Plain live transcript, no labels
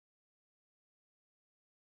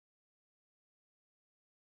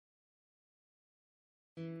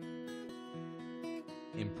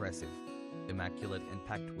Impressive, immaculate and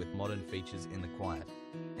packed with modern features in the quiet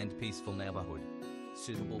and peaceful neighborhood.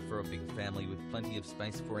 Suitable for a big family with plenty of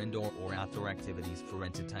space for indoor or outdoor activities for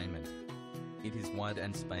entertainment. It is wide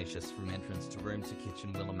and spacious from entrance to room to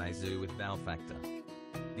kitchen will amaze you with wow factor.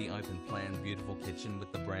 The open-plan beautiful kitchen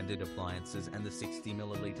with the branded appliances and the 60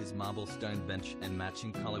 milliliters marble stone bench and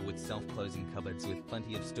matching color with self-closing cupboards with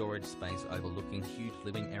plenty of storage space overlooking huge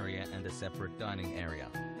living area and a separate dining area.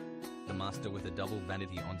 The master with a double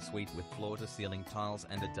vanity ensuite with floor-to-ceiling tiles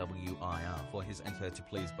and a W.I.R for his and her to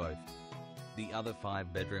please both. The other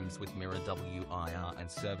 5 bedrooms with mirror W.I.R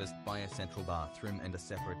and serviced by a central bathroom and a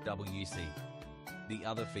separate WC. The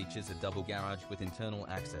other features a double garage with internal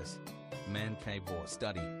access, man cave or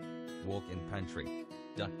study, walk-in pantry,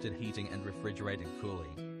 ducted heating and refrigerated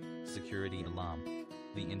cooling, security alarm,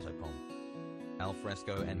 the intercom,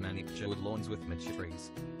 alfresco and manicured lawns with mature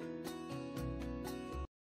trees.